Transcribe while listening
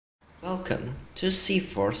Welcome to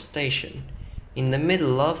Seaforth Station, in the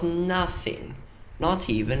middle of nothing, not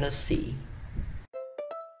even a sea.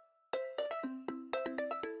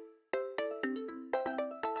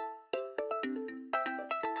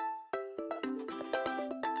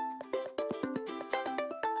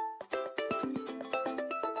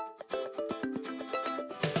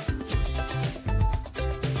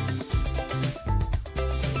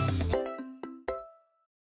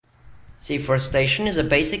 Seaforth Station is a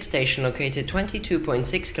basic station located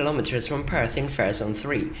 22.6 kilometers from Perth in Fare Zone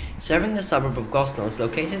 3, serving the suburb of Gosnells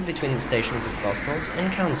located between the stations of Gosnells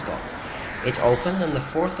and Kelmscott. It opened on the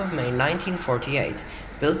 4th of May 1948,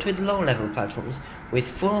 built with low-level platforms, with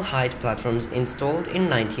full-height platforms installed in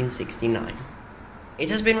 1969. It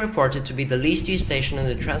has been reported to be the least used station on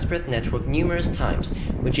the Transperth network numerous times,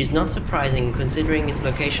 which is not surprising considering its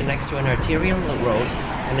location next to an arterial road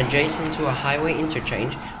and adjacent to a highway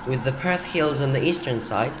interchange with the Perth Hills on the eastern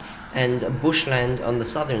side and bushland on the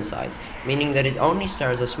southern side, meaning that it only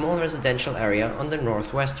serves a small residential area on the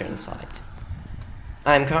northwestern side.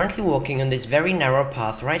 I am currently walking on this very narrow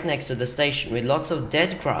path right next to the station with lots of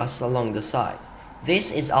dead grass along the side.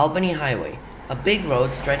 This is Albany Highway, a big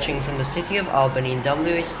road stretching from the city of Albany in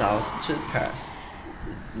WA South to Perth,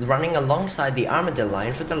 running alongside the Armadale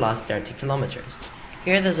line for the last 30 kilometers.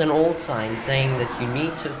 Here there's an old sign saying that you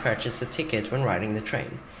need to purchase a ticket when riding the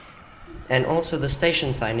train. And also the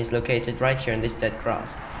station sign is located right here in this dead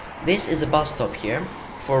grass. This is a bus stop here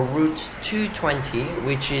for Route 220,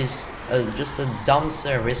 which is just a dumb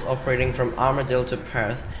service operating from Armadale to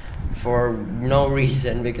Perth for no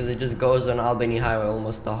reason, because it just goes on Albany Highway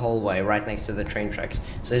almost the whole way right next to the train tracks.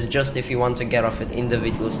 So it's just if you want to get off at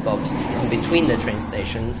individual stops in between the train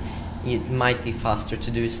stations, it might be faster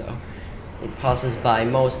to do so. It passes by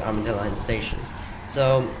most Armadale line stations.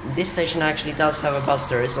 So this station actually does have a bus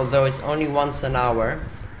service, although it's only once an hour,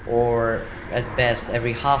 or at best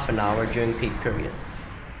every half an hour during peak periods.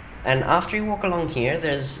 And after you walk along here,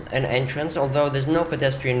 there's an entrance, although there's no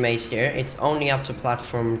pedestrian maze here. It's only up to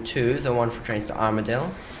platform 2, the one for trains to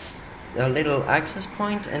Armadale. A little access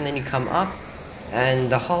point, and then you come up, and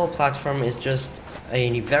the whole platform is just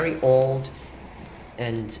a very old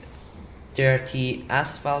and dirty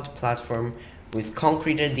asphalt platform with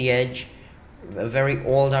concrete at the edge, a very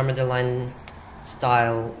old Armadale line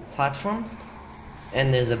style platform,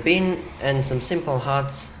 and there's a bin and some simple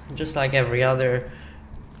huts, just like every other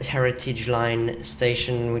Heritage Line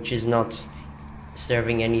station, which is not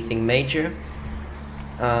serving anything major,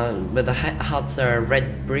 but the huts are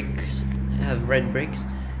red bricks, have red bricks.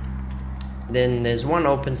 Then there's one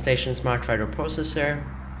open station smart rider processor,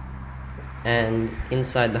 and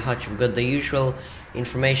inside the hut you've got the usual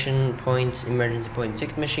information point, emergency point,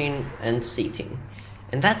 ticket machine, and seating.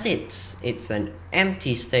 And that's it. It's an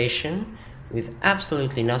empty station with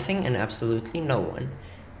absolutely nothing and absolutely no one.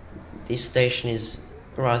 This station is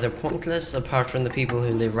rather pointless apart from the people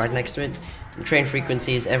who live right next to it. The train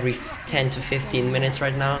frequency is every 10 to 15 minutes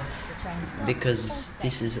right now, because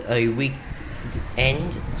this is a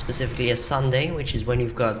weekend, specifically a Sunday, which is when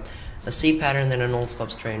you've got a C pattern, then an all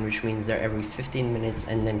stops train, which means they're every 15 minutes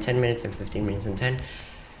and then 10 minutes and 15 minutes and 10.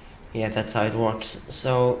 Yeah, that's how it works.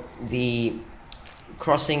 So the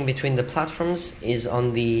crossing between the platforms is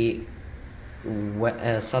on the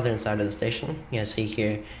southern side of the station. Yeah, see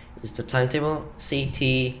here is the timetable: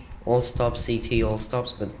 CT all stops, CT all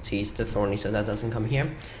stops, but T is too thorny, so that doesn't come here.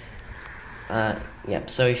 Yeah,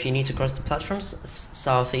 so if you need to cross the platforms,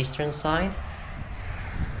 southeastern side,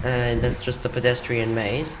 that's just a pedestrian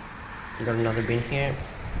maze. Got another bin here.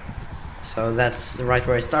 So that's right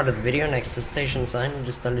where I started the video, next to the station sign,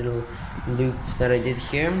 just a little loop that I did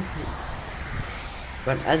here.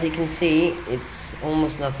 But as you can see, it's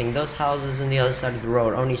almost nothing. Those houses on the other side of the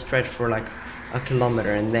road only stretch for like a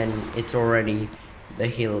kilometer, and then it's already the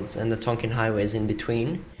hills and the Tonkin highways in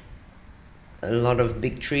between. A lot of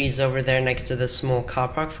big trees over there next to the small car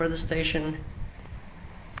park for the station.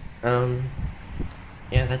 Yeah,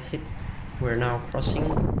 that's it. We're now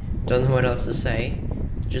crossing. Don't know what else to say.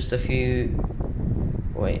 Just a few...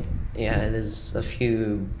 Wait, yeah, there's a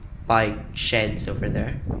few bike sheds over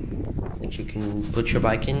there that you can put your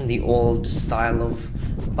bike in. The old style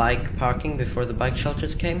of bike parking before the bike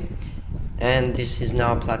shelters came. And this is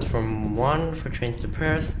now platform 1 for trains to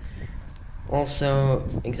Perth. Also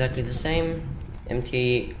exactly the same.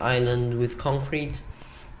 Empty island with concrete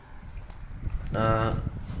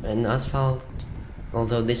and asphalt.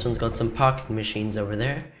 Although this one's got some parking machines over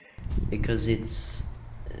there, because it's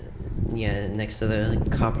yeah, next to the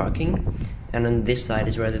car parking. And on this side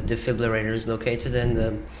is where the defibrillator is located, and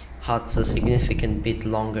the huts a significant bit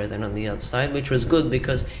longer than on the other side, which was good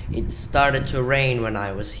because it started to rain when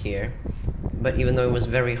I was here. But even though it was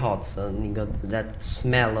very hot, so you got that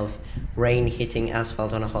smell of rain hitting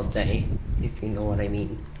asphalt on a hot day, if you know what I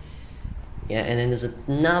mean. Yeah, and then there's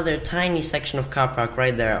another tiny section of car park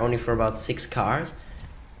right there, only for about 6 cars,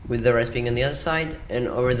 with the rest being on the other side. And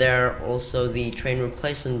over there also the train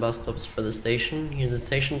replacement bus stops for the station. Here's the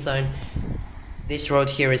station sign. This road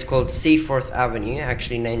here is called Seaforth Avenue,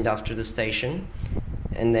 actually named after the station.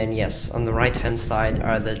 And then yes, on the right hand side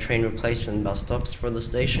are the train replacement bus stops for the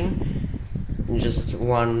station. Just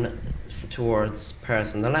one towards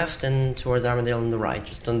Perth on the left and towards Armadale on the right,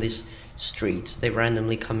 just on this street. They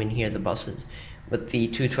randomly come in here, the buses, but the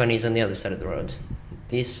 220 is on the other side of the road.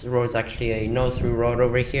 This road is actually a no-through road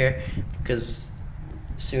over here, because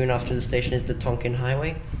soon after the station is the Tonkin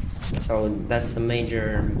Highway, so that's a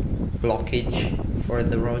major blockage for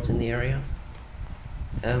the roads in the area.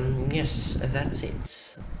 Yes, that's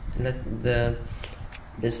it.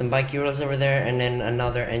 There's some bike Euros over there, and then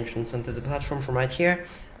another entrance onto the platform from right here.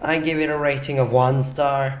 I give it a rating of 1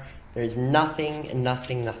 star. There's nothing, and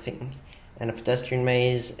a pedestrian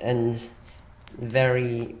maze, and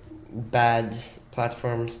very bad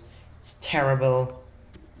platforms. It's terrible.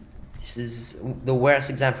 This is the worst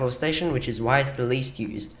example of a station, which is why it's the least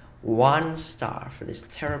used. 1 star for this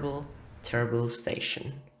terrible, terrible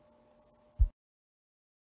station.